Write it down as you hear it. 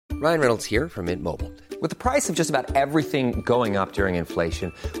Ryan Reynolds here from Mint Mobile. With the price of just about everything going up during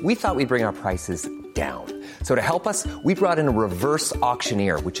inflation, we thought we'd bring our prices down. So to help us, we brought in a reverse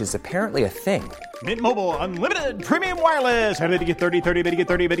auctioneer, which is apparently a thing. Mint Mobile Unlimited Premium Wireless. How to get 30, 30, bit to get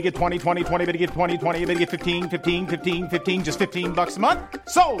 30, bit to get 20, 20, 20, bit to get 20, 20, bit to get 15, 15, 15, 15, just $15 a month?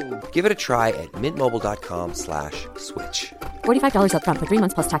 Sold! Give it a try at mintmobile.com/switch. $45 up front for 3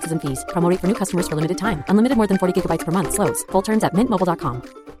 months plus taxes and fees. Promo rate for new customers for limited time. Unlimited more than 40 gigabytes per month. Slows full terms at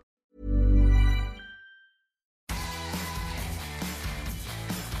mintmobile.com.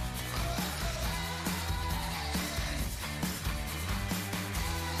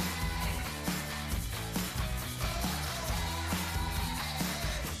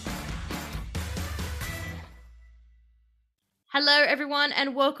 Hello, everyone,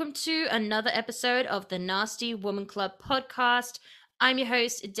 and welcome to another episode of the Nasty Woman Club podcast. I'm your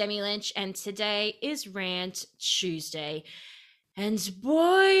host, Demi Lynch, and today is Rant Tuesday. And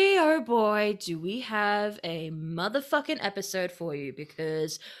boy, oh boy, do we have a motherfucking episode for you,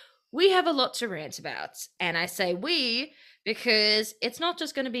 because we have a lot to rant about. And I say we because it's not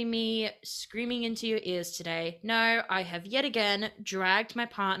just going to be me screaming into your ears today. No, I have yet again dragged my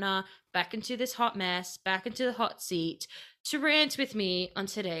partner back into this hot mess, back into the hot seat, to rant with me on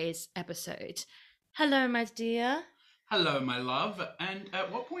today's episode. Hello, my dear. Hello, my love. And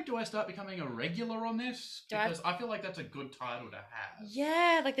at what point do I start becoming a regular on this? Because I feel like that's a good title to have.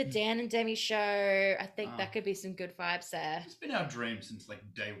 Yeah, like the Dan and Demi show. I think that could be some good vibes there. It's been our dream since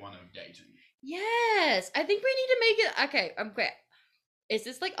like day one of dating. Yes, I think we need to make it. Okay, I'm great. Is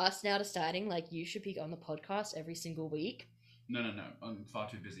this like us now deciding like you should be on the podcast every single week? No. I'm far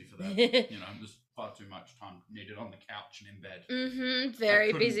too busy for that. There's far too much time needed on the couch and in bed.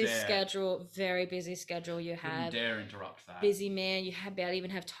 Very busy schedule. Very busy schedule you have. Couldn't dare interrupt that. Busy man. You barely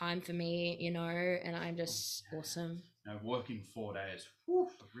even have time for me, and I'm just awesome. Working 4 days, it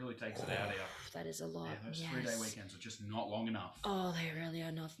really takes it out of you. That is a lot. Yeah, those 3-day weekends are just not long enough. Oh, they really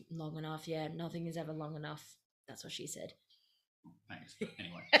are not long enough. Yeah, nothing is ever long enough. That's what she said. Thanks. But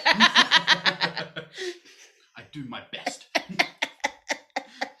anyway. I do my best.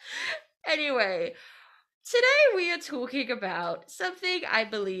 Anyway, today we are talking about something I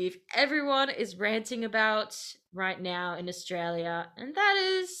believe everyone is ranting about right now in Australia, and that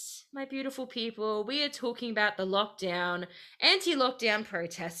is, my beautiful people, we are talking about the lockdown, anti-lockdown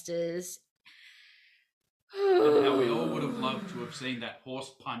protesters. And how we all would have loved to have seen that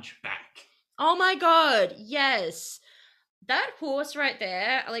horse punch back. Oh my god, yes. That horse right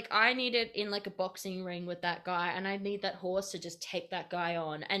there, like, I need it in, like, a boxing ring with that guy, and I need that horse to just take that guy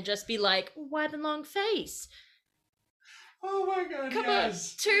on and just be like, why the long face? Oh my god, Come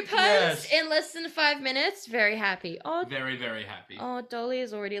yes. on, 2 puns in less than 5 minutes. Very happy. Oh, very, very happy. Oh, Dolly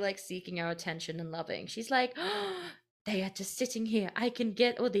is already, like, seeking our attention and loving. She's like, oh, they are just sitting here. I can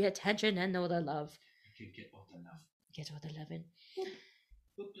get all the attention and all the love. I can get all the love. Get all the loving.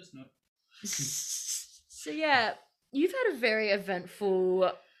 Oop, just not. So, yeah. You've had a very eventful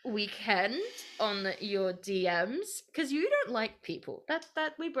weekend on your DMs, because you don't like people. That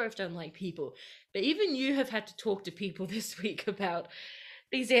we both don't like people. But even you have had to talk to people this week about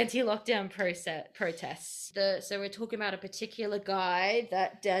these anti-lockdown protests. So we're talking about a particular guy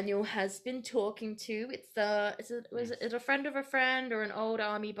that Daniel has been talking to. Was it a friend of a friend or an old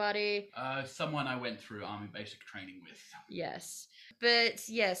army buddy? Someone I went through army basic training with. Yes. But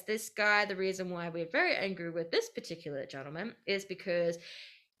yes, this guy, the reason why we're very angry with this particular gentleman is because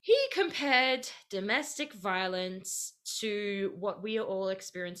he compared domestic violence to what we are all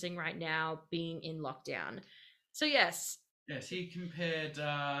experiencing right now, being in lockdown. So yes. Yes, he compared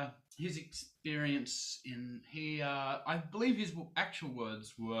his experience I believe his actual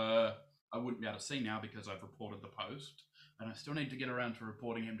words were, I wouldn't be able to see now because I've reported the post, and I still need to get around to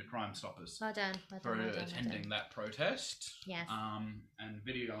reporting him to Crime Stoppers for attending that protest. Yes. And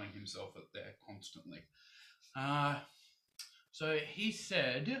videoing himself there constantly. So he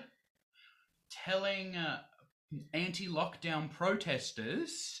said, telling anti-lockdown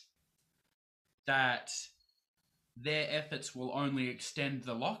protesters that their efforts will only extend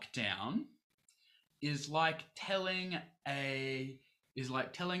the lockdown is like telling a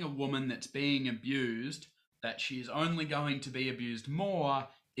woman that's being abused that she is only going to be abused more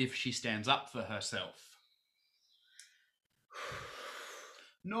if she stands up for herself.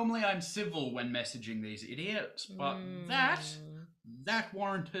 Normally I'm civil when messaging these idiots, but that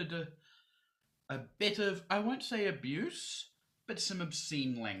warranted a bit of, I won't say abuse, but some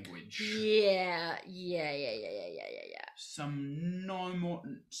obscene language. Yeah. Some no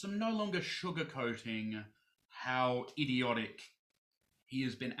longer sugarcoating how idiotic he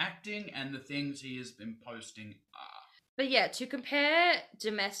has been acting and the things he has been posting are. But yeah, to compare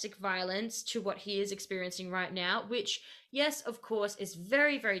domestic violence to what he is experiencing right now, which, yes, of course, is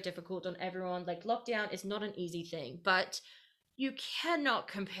very, very difficult on everyone. Like, lockdown is not an easy thing, but you cannot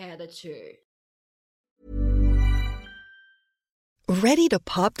compare the two. Ready to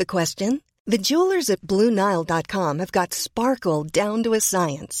pop the question? The jewelers at BlueNile.com have got sparkle down to a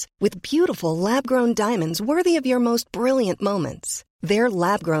science with beautiful lab-grown diamonds worthy of your most brilliant moments. Their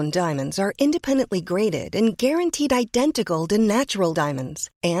lab-grown diamonds are independently graded and guaranteed identical to natural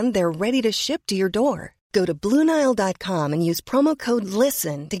diamonds, and they're ready to ship to your door. Go to BlueNile.com and use promo code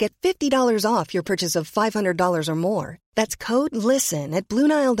LISTEN to get $50 off your purchase of $500 or more. That's code LISTEN at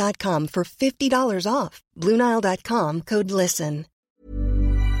BlueNile.com for $50 off. BlueNile.com, code LISTEN.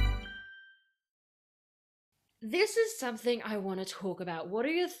 This is something I want to talk about. What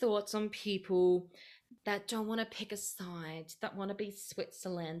are your thoughts on people that don't want to pick a side, that want to be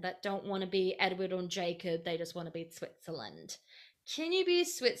Switzerland, that don't want to be Edward or Jacob, they just want to be Switzerland? Can you be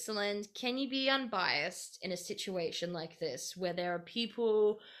Switzerland? Can you be unbiased in a situation like this where there are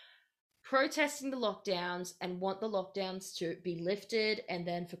people protesting the lockdowns and want the lockdowns to be lifted and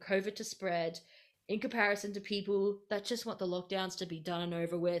then for COVID to spread, in comparison to people that just want the lockdowns to be done and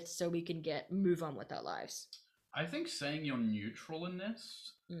over with so we can move on with our lives? I think saying you're neutral in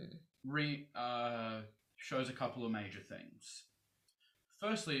this shows a couple of major things.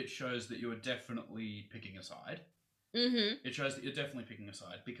 Firstly, it shows that you're definitely picking a side. Mm-hmm. It shows that you're definitely picking a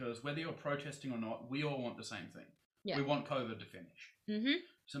side because whether you're protesting or not, we all want the same thing. Yeah. We want COVID to finish. Mm-hmm.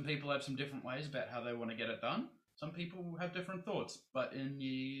 Some people have some different ways about how they want to get it done. Some people have different thoughts. But in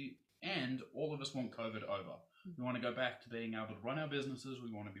the end, all of us want COVID over. We want to go back to being able to run our businesses.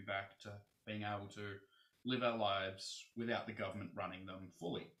 We want to be back to being able to live our lives without the government running them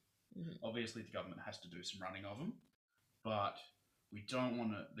fully. Mm-hmm. Obviously, the government has to do some running of them, but we don't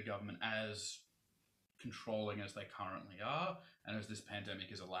want the government as controlling as they currently are and as this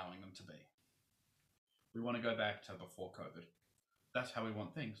pandemic is allowing them to be. We want to go back to before COVID. That's how we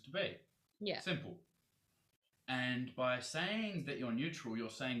want things to be. Yeah. Simple. And by saying that you're neutral,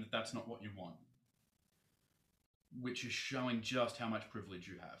 you're saying that that's not what you want, which is showing just how much privilege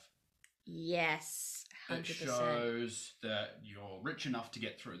you have. Yes, 100%. It shows that you're rich enough to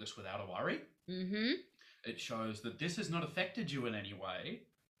get through this without a worry. Mm-hmm. It shows that this has not affected you in any way.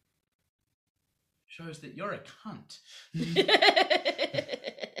 It shows that you're a cunt.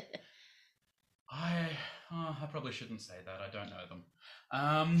 I probably shouldn't say that. I don't know them.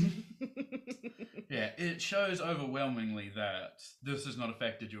 Yeah, it shows overwhelmingly that this has not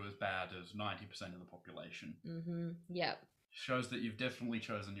affected you as bad as 90% of the population. Mm-hmm. Yep. Shows that you've definitely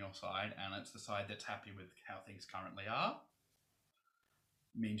chosen your side, and it's the side that's happy with how things currently are.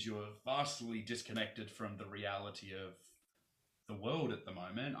 Means you're vastly disconnected from the reality of the world at the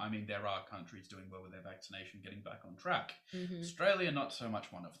moment. I mean, there are countries doing well with their vaccination, getting back on track. Mm-hmm. Australia, not so much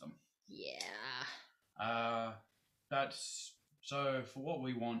one of them. Yeah. That's so. For what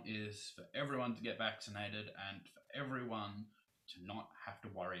we want is for everyone to get vaccinated and for everyone to not have to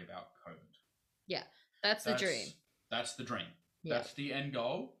worry about COVID. Yeah, that's the dream. That's the dream. Yeah. That's the end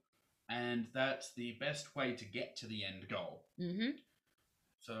goal, and that's the best way to get to the end goal. Mm-hmm.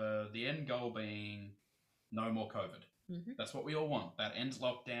 So the end goal being no more COVID. Mm-hmm. That's what we all want. That ends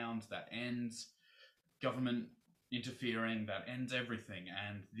lockdowns, that ends government interfering, that ends everything.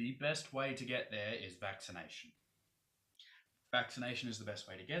 And the best way to get there is vaccination. Vaccination is the best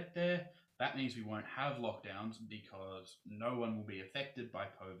way to get there. That means we won't have lockdowns because no one will be affected by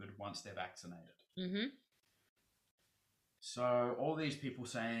COVID once they're vaccinated. Mm-hmm. So all these people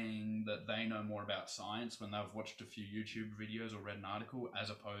saying that they know more about science when they've watched a few YouTube videos or read an article,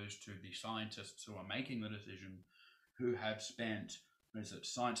 as opposed to the scientists who are making the decision, who have spent,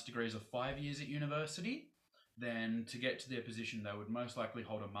 science degrees of 5 years at university, then to get to their position, they would most likely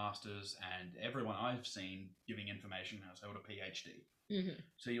hold a master's, and everyone I've seen giving information has held a PhD. Mm-hmm.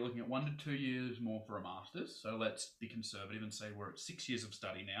 So you're looking at 1 to 2 years more for a master's. So let's be conservative and say we're at 6 years of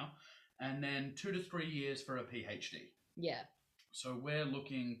study now, and then 2 to 3 years for a PhD. Yeah. So we're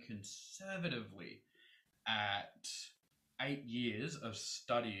looking conservatively at 8 years of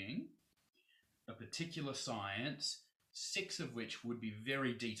studying a particular science, 6 of which would be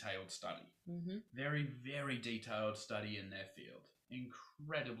very detailed study. Mm-hmm. Very, very detailed study in their field.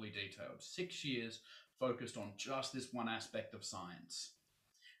 Incredibly detailed. 6 years focused on just this one aspect of science.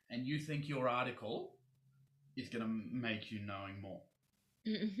 And you think your article is going to make you knowing more.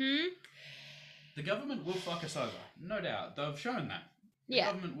 Mm-hmm. The government will fuck us over, no doubt. They've shown that. The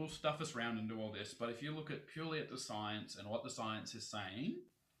government will stuff us around and do all this, but if you look at purely at the science and what the science is saying,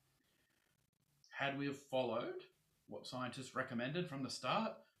 had we have followed what scientists recommended from the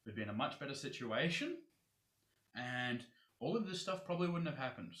start, we'd be in a much better situation. And all of this stuff probably wouldn't have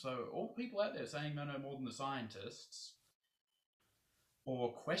happened. So all people out there saying they know more than the scientists,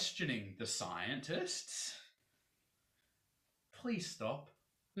 or questioning the scientists, please stop.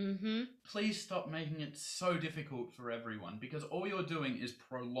 Mm-hmm. Please stop making it so difficult for everyone, because all you're doing is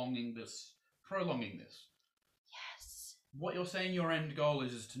prolonging this. Yes. What you're saying your end goal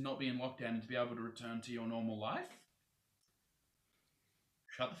is to not be in lockdown and to be able to return to your normal life?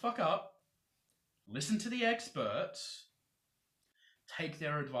 Shut the fuck up. Listen to the experts. Take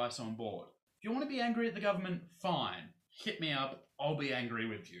their advice on board. If you want to be angry at the government, fine. Hit me up. I'll be angry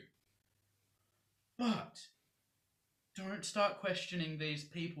with you. But don't start questioning these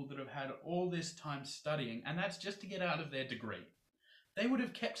people that have had all this time studying, and that's just to get out of their degree. They would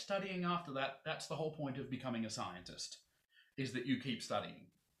have kept studying after that. That's the whole point of becoming a scientist, is that you keep studying.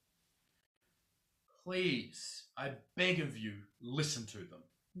 Please, I beg of you, listen to them.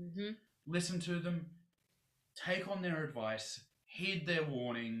 Mm-hmm. Listen to them, take on their advice, heed their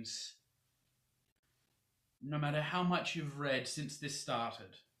warnings. No matter how much you've read since this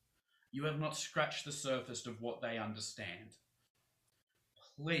started, you have not scratched the surface of what they understand.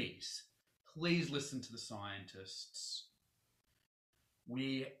 Please, please listen to the scientists.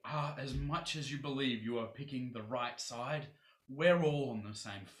 We are, as much as you believe you are picking the right side, we're all on the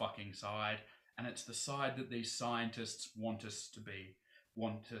same fucking side, and it's the side that these scientists want us to be,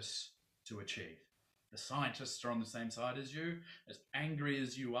 want us to achieve. The scientists are on the same side as you, as angry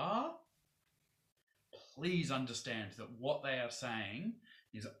as you are. Please understand that what they are saying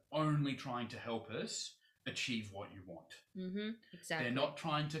is only trying to help us achieve what you want. Mm-hmm. Exactly. They're not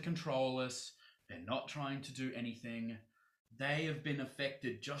trying to control us. They're not trying to do anything. They have been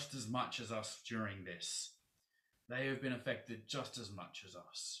affected just as much as us during this. They have been affected just as much as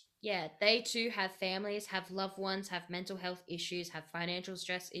us. Yeah, they too have families, have loved ones, have mental health issues, have financial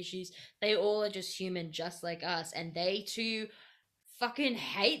stress issues. They all are just human, just like us. And they too fucking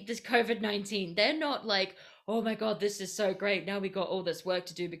hate this COVID-19. They're not like, oh my God, this is so great. Now we got all this work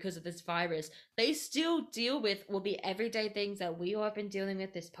to do because of this virus. They still deal with the everyday things that we all have been dealing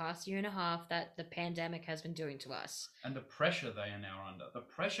with this past year and a half that the pandemic has been doing to us. And the pressure they are now under, the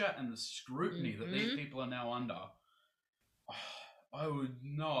pressure and the scrutiny that these people are now under.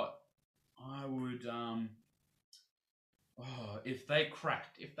 If they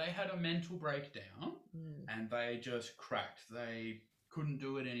cracked, if they had a mental breakdown and they just cracked, they couldn't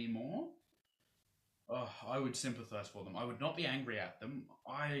do it anymore, I would sympathize for them. I would not be angry at them.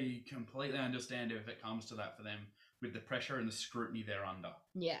 I completely understand if it comes to that for them with the pressure and the scrutiny they're under.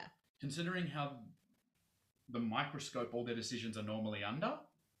 Yeah. Considering how the microscope all their decisions are normally under,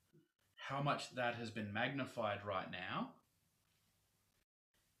 how much that has been magnified right now,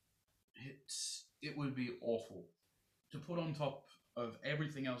 it would be awful to put on top of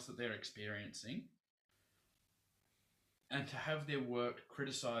everything else that they're experiencing, and to have their work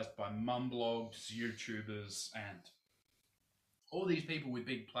criticised by mum blogs, YouTubers, and all these people with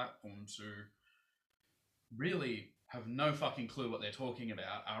big platforms who really have no fucking clue what they're talking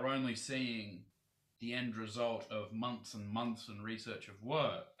about, are only seeing the end result of months and months and research of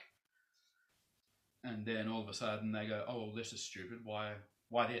work. And then all of a sudden they go, oh, this is stupid. Why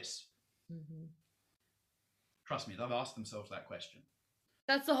this? Mm-hmm. Trust me, they've asked themselves that question.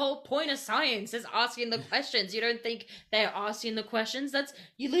 That's the whole point of science, is asking the questions. You don't think they're asking the questions?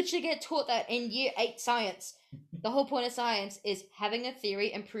 You literally get taught that in year 8 science. The whole point of science is having a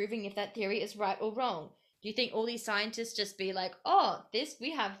theory and proving if that theory is right or wrong. Do you think all these scientists just be like, oh,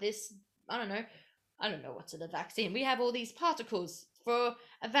 we have this, I don't know what's in a vaccine. We have all these particles for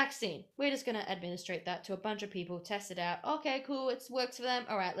a vaccine. We're just going to administrate that to a bunch of people, test it out. Okay, cool, it works for them.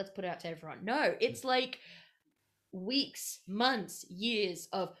 All right, let's put it out to everyone. No, it's like weeks, months, years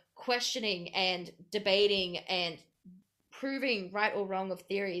of questioning and debating and proving right or wrong of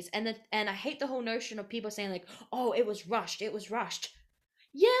theories. And I hate the whole notion of people saying like, oh, it was rushed.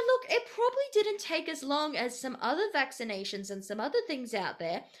 Yeah, look, it probably didn't take as long as some other vaccinations and some other things out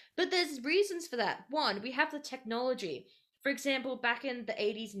there, but there's reasons for that. One, we have the technology. For example, back in the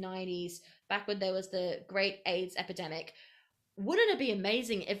 80s, 90s, back when there was the great AIDS epidemic, wouldn't it be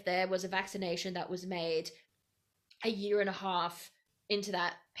amazing if there was a vaccination that was made a year and a half into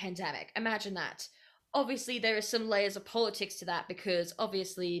that pandemic? Imagine that. Obviously, there are some layers of politics to that, because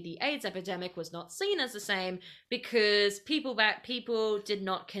obviously the AIDS epidemic was not seen as the same, because people did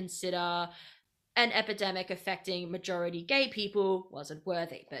not consider an epidemic affecting majority gay people wasn't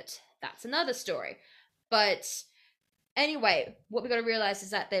worthy. But that's another story. But anyway, what we got to realize is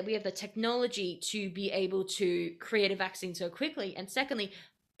that we have the technology to be able to create a vaccine so quickly. And secondly,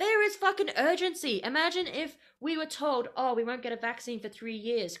 There is fucking urgency. Imagine if we were told, oh, we won't get a vaccine for 3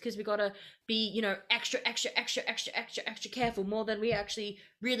 years because we gotta be, you know, extra, extra, extra, extra, extra, extra careful, more than we actually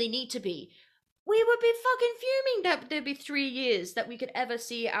really need to be. We would be fucking fuming that there'd be 3 years that we could ever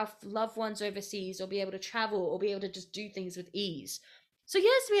see our loved ones overseas or be able to travel or be able to just do things with ease. So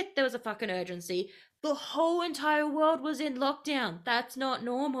yes, there was a fucking urgency. The whole entire world was in lockdown. That's not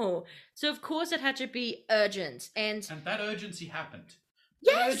normal. So of course it had to be urgent. And that urgency happened.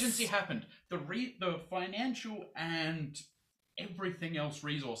 yes! That urgency happened. The financial and everything else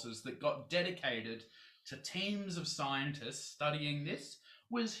resources that got dedicated to teams of scientists studying this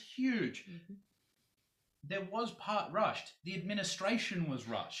was huge. Mm-hmm. There was part rushed. The administration was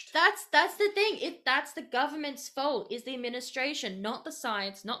rushed. That's the thing. If that's the government's fault, is the administration, not the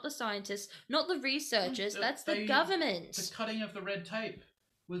science, not the scientists, not the researchers. That's the government. The cutting of the red tape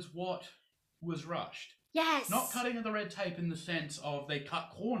was what was rushed. Yes. Not cutting of the red tape in the sense of they cut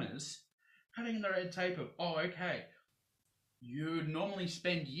corners. Cutting in the red tape of, oh, okay, you normally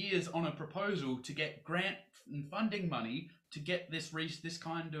spend years on a proposal to get grant and funding money to get this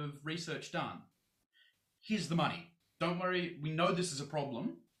kind of research done. Here's the money. Don't worry, we know this is a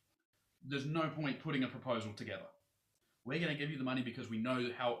problem. There's no point putting a proposal together. We're going to give you the money because we know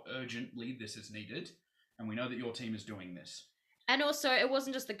how urgently this is needed, and we know that your team is doing this. And also, it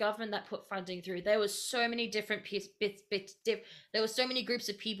wasn't just the government that put funding through. There was so many different there were so many groups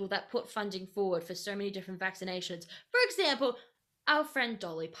of people that put funding forward for so many different vaccinations. For example, our friend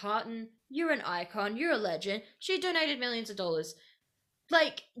Dolly Parton. You're an icon. You're a legend. She donated millions of dollars.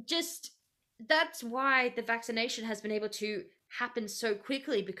 Like, just... That's why the vaccination has been able to happen so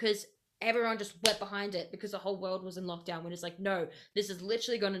quickly, because everyone just went behind it because the whole world was in lockdown, when it's like, no, this is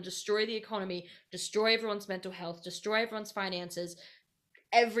literally going to destroy the economy, destroy everyone's mental health, destroy everyone's finances,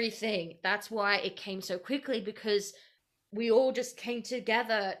 everything. That's why it came so quickly, because we all just came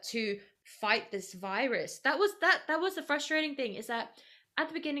together to fight this virus. That was the frustrating thing, is that at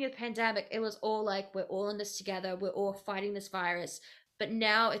the beginning of the pandemic, it was all like, we're all in this together, we're all fighting this virus. But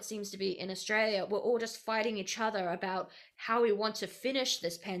now it seems to be in Australia, we're all just fighting each other about how we want to finish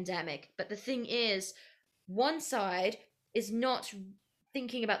this pandemic. But the thing is, one side is not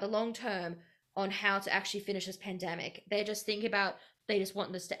thinking about the long term on how to actually finish this pandemic. They're just thinking about, they just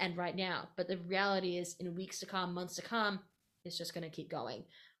want this to end right now. But the reality is, in weeks to come, months to come, it's just going to keep going.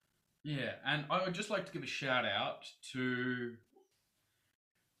 Yeah, and I would just like to give a shout out to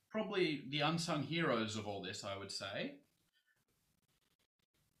probably the unsung heroes of all this, I would say.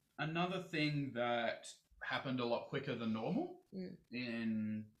 Another thing that happened a lot quicker than normal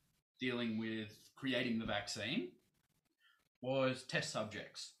in dealing with creating the vaccine was test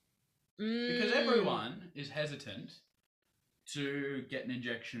subjects. Because everyone is hesitant to get an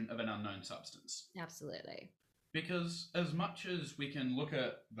injection of an unknown substance. Absolutely. Because as much as we can look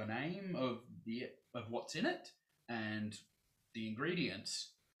at the name of what's in it and the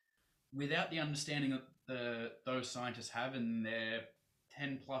ingredients, without the understanding that those scientists have in their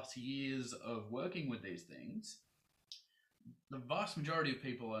 10 plus years of working with these things, the vast majority of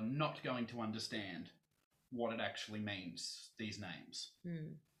people are not going to understand what it actually means, these names.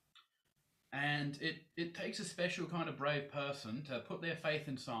 And it takes a special kind of brave person to put their faith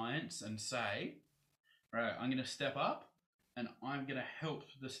in science and say, right, I'm going to step up and I'm going to help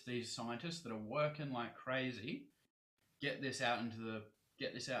these scientists that are working like crazy get this out into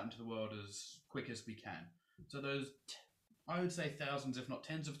the world as quick as we can. So those I would say thousands, if not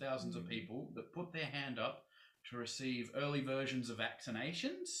tens of thousands of people that put their hand up to receive early versions of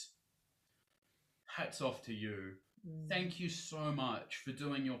vaccinations. Hats off to you. Thank you so much for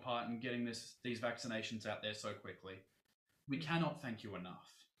doing your part in getting these vaccinations out there so quickly. We cannot thank you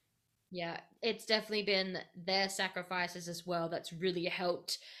enough. Yeah, it's definitely been their sacrifices as well that's really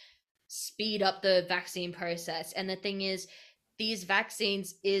helped speed up the vaccine process. And the thing is, these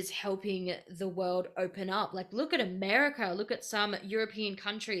vaccines is helping the world open up. Like, look at America, look at some European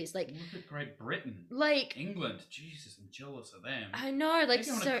countries. Like, look at Great Britain, like England. Jesus, I'm jealous of them. I know, like,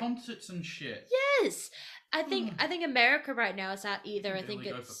 they're going to concerts and shit. Yes, I think America right now is at either, I think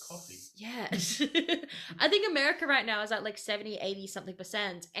go it's for coffee. Yes. I think America right now is at like 70, 80 something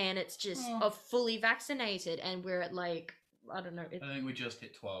 %, and it's just of fully vaccinated, and we're at like, I don't know. I think we just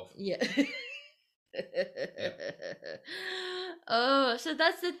hit 12. Yeah. Oh, so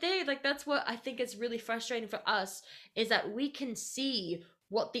that's the thing. Like, that's what I think is really frustrating for us, is that we can see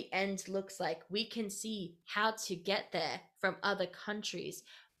what the end looks like. We can see how to get there from other countries,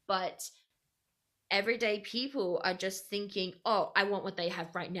 but everyday people are just thinking, oh, I want what they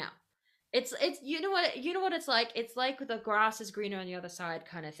have right now. It's you know what it's like. It's like the grass is greener on the other side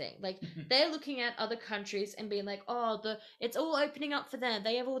kind of thing. Like they're looking at other countries and being like, oh, it's all opening up for them.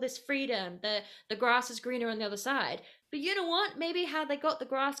 They have all this freedom. The grass is greener on the other side. But you know what? Maybe how they got the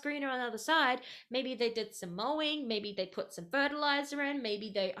grass greener on the other side. Maybe they did some mowing. Maybe they put some fertilizer in.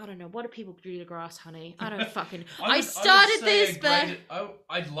 Maybe I don't know. What do people do to grass, honey? I don't fucking. I started this, but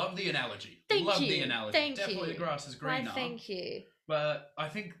I love the analogy. Thank love you. the analogy. Thank Definitely you. the grass is greener. Why, thank you. But I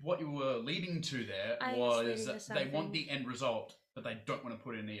think what you were leading to there was that they want the end result, but they don't want to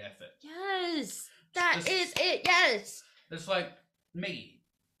put in the effort. Yes, that is it. Yes. It's like me,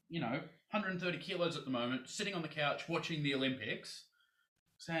 130 kilos at the moment, sitting on the couch watching the Olympics,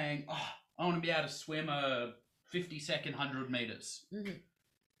 saying, "Oh, I want to be able to swim a 50-second 100 meters." Mm-hmm.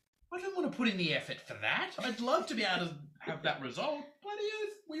 I don't want to put in the effort for that. I'd love to be able to have that result. Bloody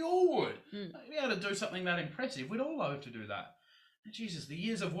oath, we all would. Be able to do something that impressive. We'd all love to do that. Jesus, the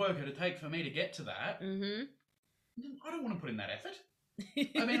years of work it'd take for me to get to that. Mm-hmm. I don't want to put in that effort.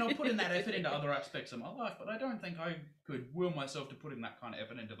 I mean, I'll put in that effort into other aspects of my life, but I don't think I could will myself to put in that kind of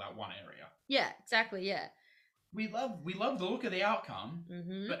effort into that one area. Yeah, exactly, yeah. We love the look of the outcome,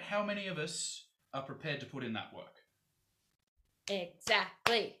 Mm-hmm. but how many of us are prepared to put in that work?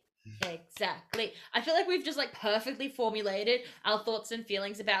 Exactly. I feel like we've just perfectly formulated our thoughts and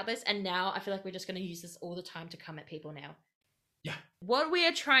feelings about this, and now I feel like we're just going to use this all the time to come at people now. Yeah. What we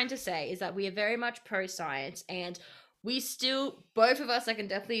are trying to say is that we are very much pro-science, and we still, both of us,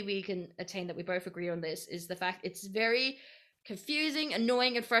 we can attain that we both agree on this, is the fact it's very confusing,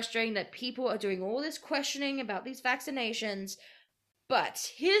 annoying, and frustrating that people are doing all this questioning about these vaccinations.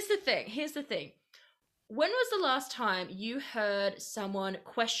 But here's the thing. When was the last time you heard someone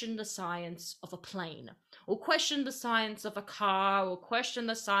question the science of a plane, or question the science of a car, or question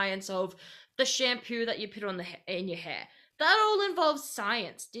the science of the shampoo that you put in your hair? That all involves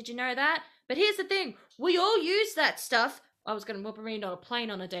science. Did you know that? But here's the thing. We all use that stuff. I was going to read on a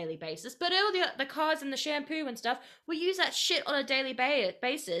plane on a daily basis, but all the cars and the shampoo and stuff, we use that shit on a daily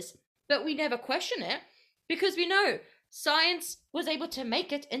basis, but we never question it because we know science was able to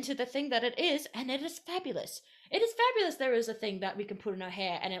make it into the thing that it is, and it is fabulous. It is fabulous there is a thing that we can put in our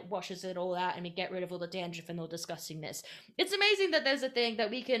hair and it washes it all out and we get rid of all the dandruff and all disgustingness. It's amazing that there's a thing that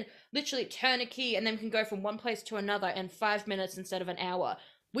we can literally turn a key and then we can go from one place to another in 5 minutes instead of an hour.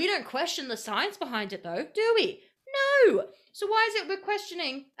 We don't question the science behind it though, do we? No! So why is it we're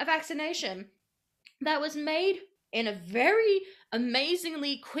questioning a vaccination that was made in a very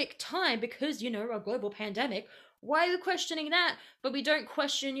amazingly quick time because, a global pandemic? Why are we questioning that? But we don't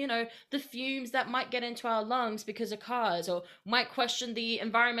question, the fumes that might get into our lungs because of cars, or might question the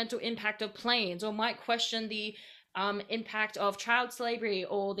environmental impact of planes, or might question the impact of child slavery,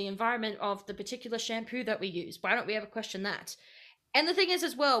 or the environment of the particular shampoo that we use. Why don't we ever question that? And the thing is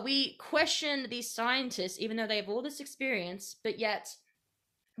as well, we question these scientists, even though they have all this experience, but yet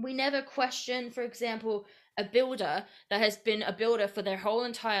we never question, for example, a builder that has been a builder for their whole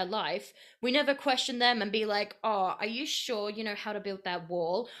entire life. We never question them and be like, oh, are you sure you know how to build that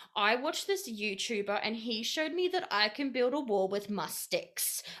wall? I watched this YouTuber and he showed me that I can build a wall with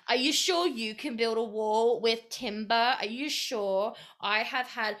sticks. Are you sure you can build a wall with timber? Are you sure? I have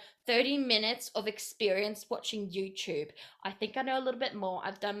had 30 minutes of experience watching YouTube. I think I know a little bit more.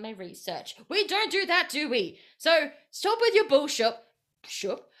 I've done my research. We don't do that, do we? So stop with your bullshit.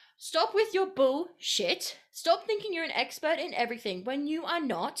 Stop with your bullshit. Stop thinking you're an expert in everything when you are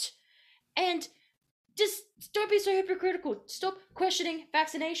not. And just don't be so hypocritical. Stop questioning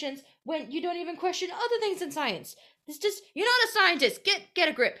vaccinations when you don't even question other things in science. It's just, you're not a scientist. Get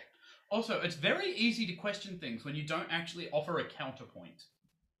a grip. Also, it's very easy to question things when you don't actually offer a counterpoint.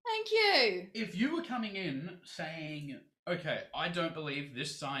 Thank you. If you were coming in saying, okay, I don't believe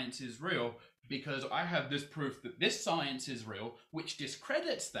this science is real, because I have this proof that this science is real, which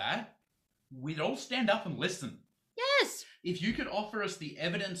discredits that, we'd all stand up and listen. Yes. If you could offer us the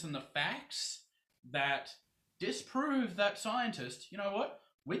evidence and the facts that disprove that scientist, you know what?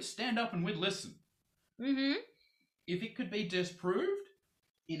 We'd stand up and we'd listen. Mm-hmm. If it could be disproved,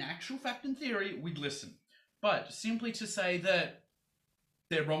 in actual fact and theory, we'd listen. But simply to say that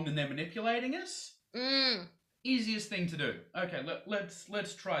they're wrong and they're manipulating us, easiest thing to do. Okay,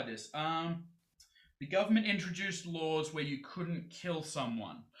 let's try this. The government introduced laws where you couldn't kill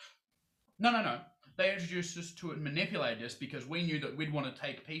someone. No. They introduced us to manipulate us because we knew that we'd want to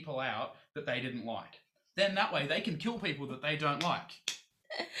take people out that they didn't like. Then that way they can kill people that they don't like.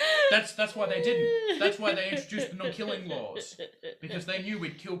 That's why they didn't. That's why they introduced the non-killing laws. Because they knew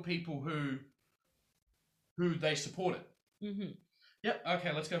we'd kill people who they supported. Mm-hmm. Yep,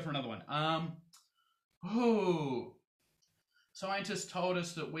 okay, let's go for another one. Scientists told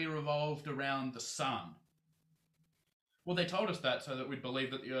us that we revolved around the sun. Well, they told us that so that we'd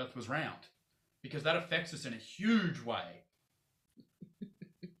believe that the Earth was round, because that affects us in a huge way.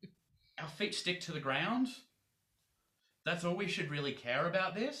 Our feet stick to the ground. That's all we should really care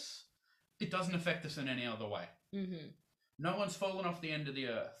about this. It doesn't affect us in any other way. Mm-hmm. No one's fallen off the end of the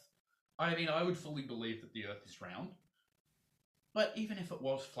Earth. I mean, I would fully believe that the Earth is round. But even if it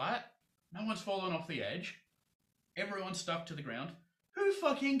was flat, no one's fallen off the edge. Everyone's stuck to the ground. Who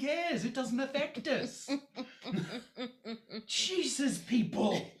fucking cares? It doesn't affect us. Jesus,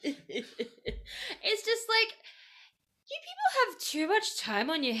 people. It's just like, you people have too much time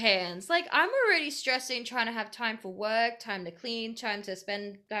on your hands. Like, I'm already stressing trying to have time for work, time to clean, time to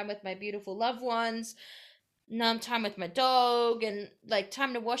spend time with my beautiful loved ones, time with my dog, and like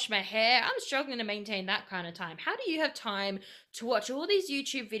time to wash my hair. I'm struggling to maintain that kind of time. How do you have time to watch all these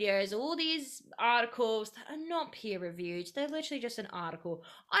YouTube videos, all these articles that are not peer reviewed? They're literally just an article.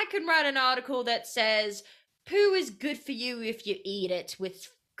 I can write an article that says poo is good for you if you eat it with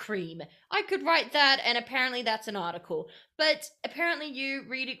cream. I could write that, and apparently that's an article. But apparently you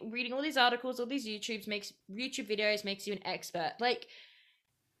reading all these articles, all these YouTube videos makes you an expert. Like,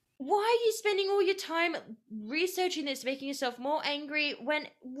 why are you spending all your time researching this, making yourself more angry, when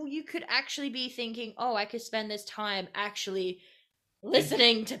you could actually be thinking, oh, I could spend this time actually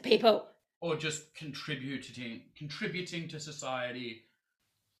listening to people? Or just contributing to society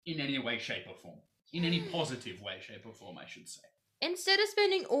in any way, shape, or form. In any positive way, shape, or form, I should say. Instead of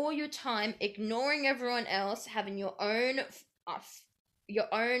spending all your time ignoring everyone else, having your own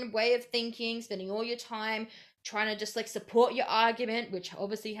way of thinking, spending all your time trying to just like support your argument, which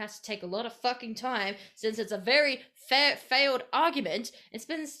obviously has to take a lot of fucking time since it's a very failed argument,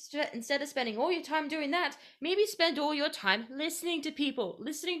 instead of spending all your time doing that, maybe spend all your time listening to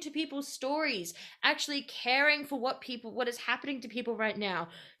people's stories, actually caring for what is happening to people right now.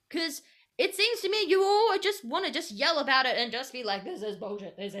 Because it seems to me you all just want to just yell about it and just be like, this is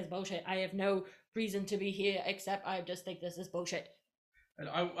bullshit, I have no reason to be here except I just think this is bullshit. And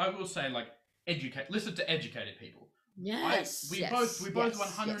I will say, like, listen to educated people. Yes. We both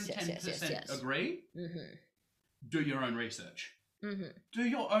 110% agree. Mm-hmm. Do your own research. Mm-hmm. Do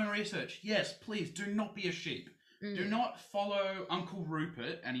your own research. Yes, please, do not be a sheep. Mm. Do not follow Uncle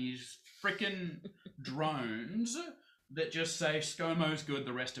Rupert and his frickin' drones that just say ScoMo's good,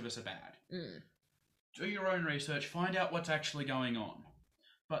 the rest of us are bad. Mm. Do your own research, find out what's actually going on.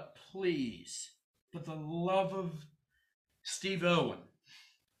 But please, for the love of Steve Irwin,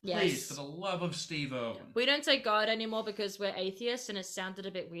 please, for the love of Steve Irwin. We don't say God anymore because we're atheists, and it sounded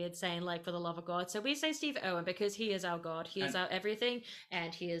a bit weird saying, like, for the love of God. So we say Steve Irwin because he is our God. He is our everything,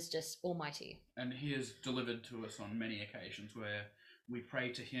 and he is just almighty. And he has delivered to us on many occasions where we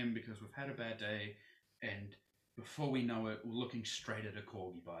pray to him because we've had a bad day, and before we know it, we're looking straight at a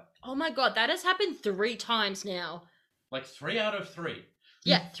corgi butt. Oh my God, that has happened 3 times now. Like 3 out of 3.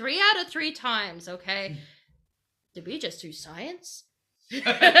 Yeah, 3 out of 3 times, okay? Did we just do science?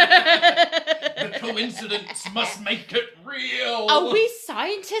 The coincidence must make it real. Are we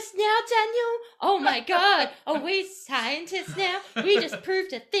scientists now, Daniel? Oh my God, are we scientists now? We just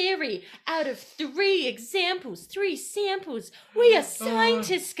proved a theory out of 3 examples, 3 samples. We are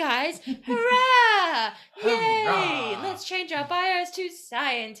scientists, guys. Hurrah! Yay! Hurrah! Let's change our bios to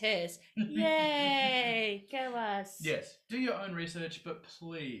scientists. Yay! Go us. Yes, do your own research, but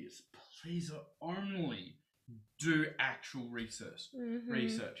please only do actual research.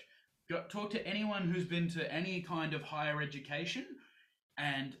 Mm-hmm. Talk to anyone who's been to any kind of higher education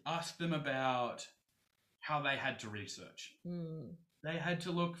and ask them about how they had to research. Mm. They had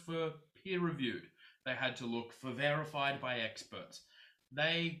to look for peer-reviewed. They had to look for verified by experts.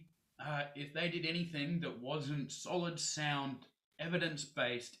 If they did anything that wasn't solid, sound,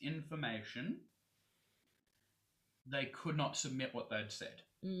 evidence-based information, they could not submit what they'd said.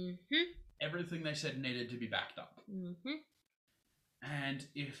 Mm-hmm. Everything they said needed to be backed up. Mm-hmm. And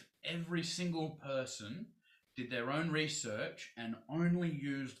if every single person did their own research and only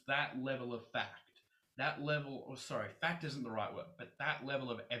used that level of fact, fact isn't the right word, but that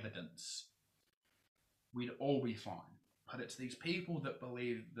level of evidence, we'd all be fine. But it's these people that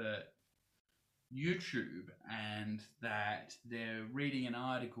believe that YouTube and that they're reading an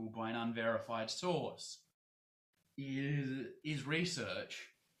article by an unverified source is research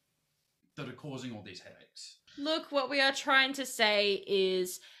that are causing all these headaches. Look, what we are trying to say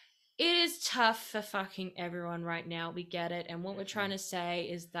is it is tough for fucking everyone right now. We get it. And what we're trying to say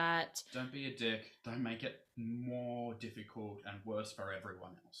is that... Don't be a dick. Don't make it more difficult and worse for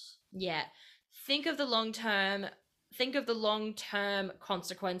everyone else. Yeah. Think of the long term. think of the long-term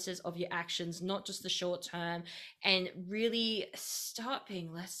consequences of your actions, not just the short-term, and really start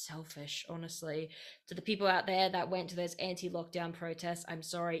being less selfish, honestly. To the people out there that went to those anti-lockdown protests, I'm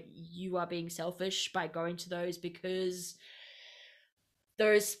sorry, you are being selfish by going to those, because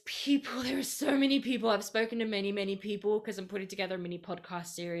those people, there are so many people. I've spoken to many people because I'm putting together a mini podcast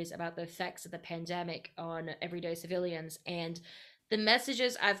series about the effects of the pandemic on everyday civilians, and the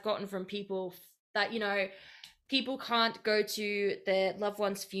messages I've gotten from people that, people can't go to their loved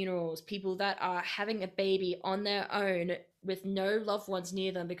ones' funerals, people that are having a baby on their own with no loved ones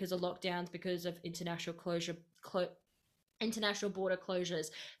near them because of lockdowns, because of international border closures.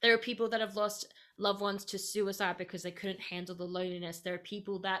 There are people that have lost loved ones to suicide because they couldn't handle the loneliness. There are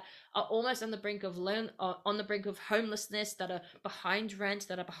people that are almost on the brink of homelessness, that are behind rent,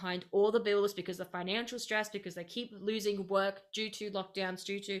 that are behind all the bills because of financial stress, because they keep losing work due to lockdowns,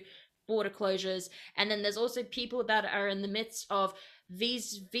 due to border closures. And then there's also people that are in the midst of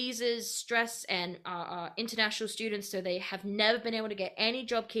visas, stress, and international students, so they have never been able to get any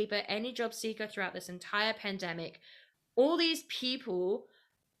job keeper, any job seeker throughout this entire pandemic. All these people,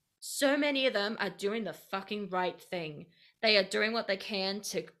 so many of them are doing the fucking right thing. They are doing what they can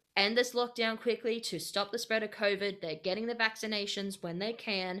to end this lockdown quickly, to stop the spread of COVID. They're getting the vaccinations when they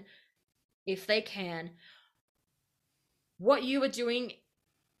can, if they can. What you are doing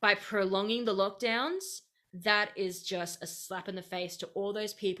by prolonging the lockdowns, that is just a slap in the face to all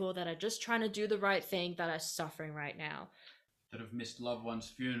those people that are just trying to do the right thing, that are suffering right now. That have missed loved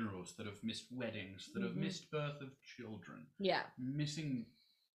ones' funerals, that have missed weddings, that have missed birth of children. Yeah. Missing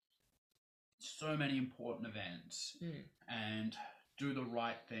so many important events, and do the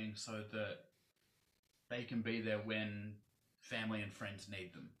right thing so that they can be there when family and friends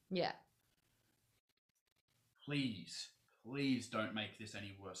need them. Yeah. Please don't make this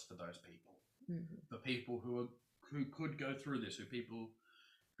any worse for those people. For people who could go through this, people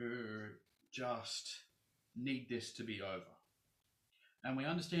who just need this to be over. And we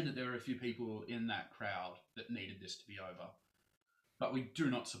understand that there are a few people in that crowd that needed this to be over, but we do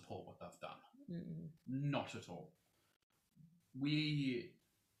not support what they've done. Not at all. We,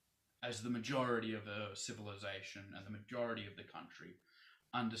 as the majority of a civilization and the majority of the country,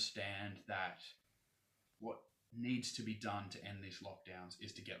 understand that what needs to be done to end these lockdowns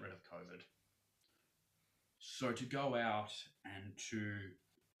is to get rid of COVID. So to go out and to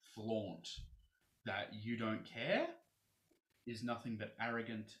flaunt that you don't care is nothing but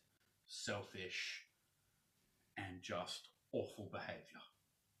arrogant, selfish, and just awful behavior.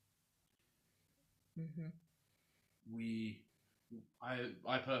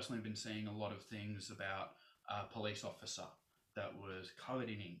 I personally have been seeing a lot of things about a police officer that was covered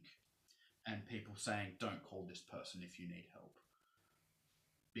in ink, and people saying, don't call this person if you need help,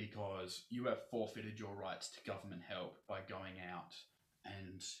 because you have forfeited your rights to government help by going out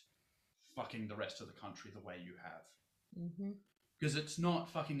and fucking the rest of the country the way you have. Because it's not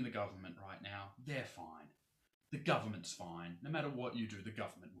fucking the government right now. They're fine. The government's fine. No matter what you do, the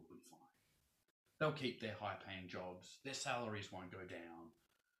government will be fine. They'll keep their high-paying jobs. Their salaries won't go down.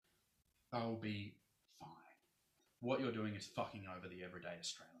 They'll be fine. What you're doing is fucking over the everyday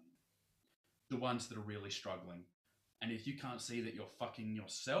Australian. The ones that are really struggling. And if you can't see that you're fucking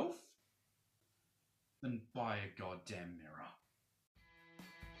yourself, then buy a goddamn mirror.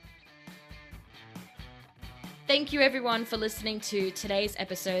 Thank you everyone for listening to today's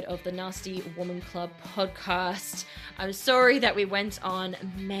episode of the Nasty Woman Club podcast. I'm sorry that we went on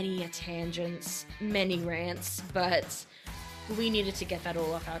many tangents, many rants, but we needed to get that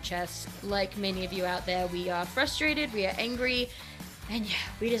all off our chest. Like many of you out there, we are frustrated, we are angry, and yeah,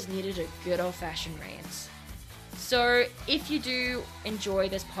 we just needed a good old-fashioned rant. So if you do enjoy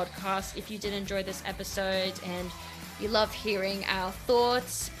this podcast, if you did enjoy this episode, and you love hearing our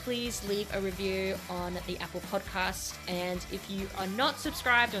thoughts, please leave a review on the Apple Podcast. And if you are not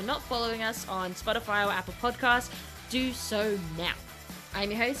subscribed or not following us on Spotify or Apple Podcasts, do so now. I'm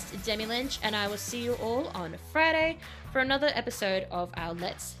your host, Demi Lynch, and I will see you all on Friday for another episode of our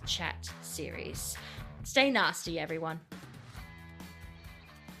Let's Chat series. Stay nasty, everyone.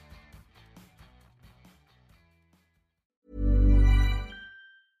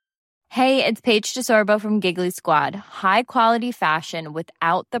 Hey, it's Paige DeSorbo from Giggly Squad. High quality fashion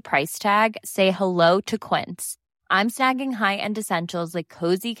without the price tag. Say hello to Quince. I'm snagging high-end essentials like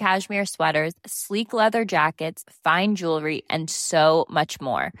cozy cashmere sweaters, sleek leather jackets, fine jewelry, and so much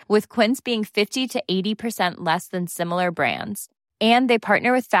more. With Quince being 50 to 80% less than similar brands. And they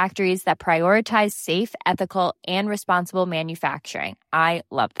partner with factories that prioritize safe, ethical, and responsible manufacturing. I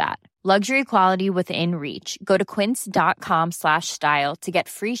love that. Luxury quality within reach. Go to quince.com/style to get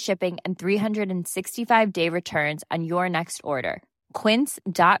free shipping and 365-day returns on your next order.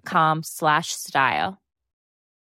 Quince.com/style.